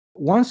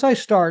Once I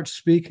start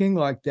speaking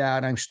like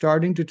that, I'm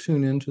starting to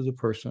tune into the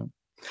person.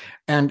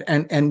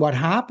 And what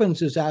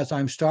happens is, as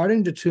I'm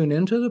starting to tune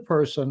into the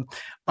person,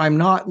 I'm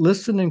not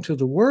listening to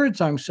the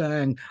words I'm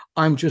saying.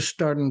 I'm just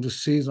starting to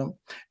see them,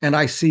 and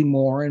I see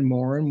more and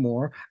more and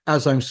more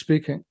as I'm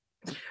speaking.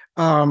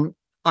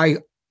 I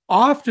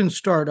often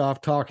start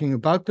off talking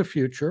about the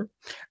future,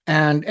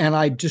 and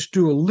I just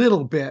do a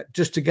little bit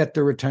just to get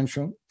their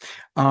attention,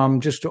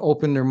 just to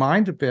open their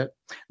mind a bit.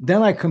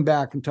 Then I come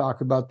back and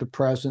talk about the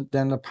present,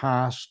 then the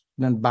past,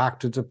 then back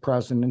to the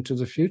present, into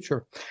the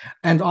future.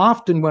 And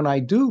often when I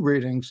do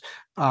readings,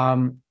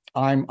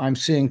 I'm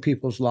seeing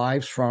people's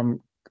lives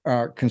from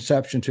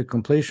conception to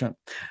completion.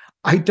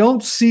 I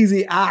don't see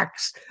the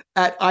acts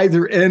at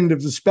either end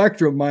of the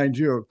spectrum, mind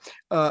you,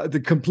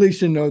 the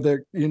completion or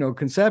the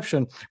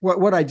conception.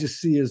 What I just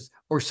see is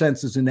or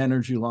sense is an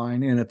energy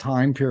line in a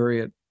time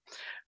period.